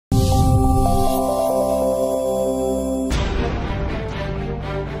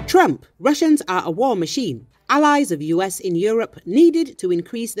Trump, Russians are a war machine. Allies of US in Europe needed to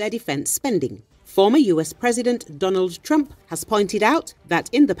increase their defense spending. Former US President Donald Trump has pointed out that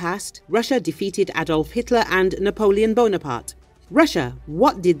in the past, Russia defeated Adolf Hitler and Napoleon Bonaparte. Russia,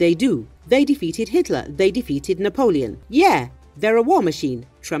 what did they do? They defeated Hitler, they defeated Napoleon. Yeah, they're a war machine,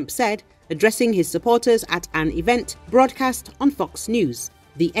 Trump said, addressing his supporters at an event broadcast on Fox News.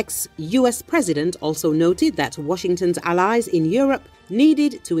 The ex-US president also noted that Washington's allies in Europe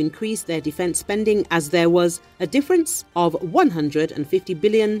needed to increase their defense spending as there was a difference of $150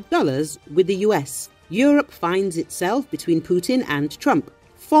 billion with the US. Europe finds itself between Putin and Trump,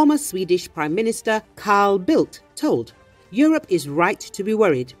 former Swedish Prime Minister Carl Bildt told. Europe is right to be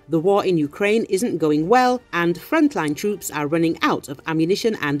worried. The war in Ukraine isn't going well and frontline troops are running out of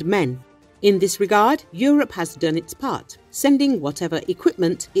ammunition and men. In this regard, Europe has done its part, sending whatever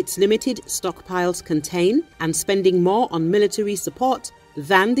equipment its limited stockpiles contain and spending more on military support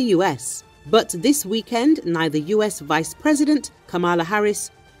than the US. But this weekend, neither US Vice President Kamala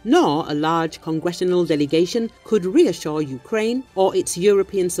Harris nor a large congressional delegation could reassure Ukraine or its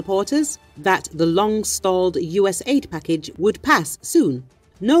European supporters that the long-stalled US aid package would pass soon.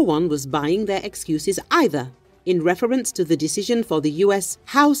 No one was buying their excuses either. In reference to the decision for the US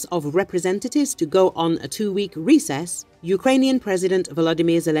House of Representatives to go on a 2-week recess, Ukrainian President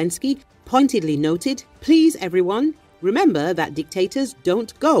Volodymyr Zelenskyy pointedly noted, "Please everyone, remember that dictators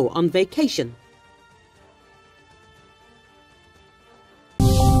don't go on vacation."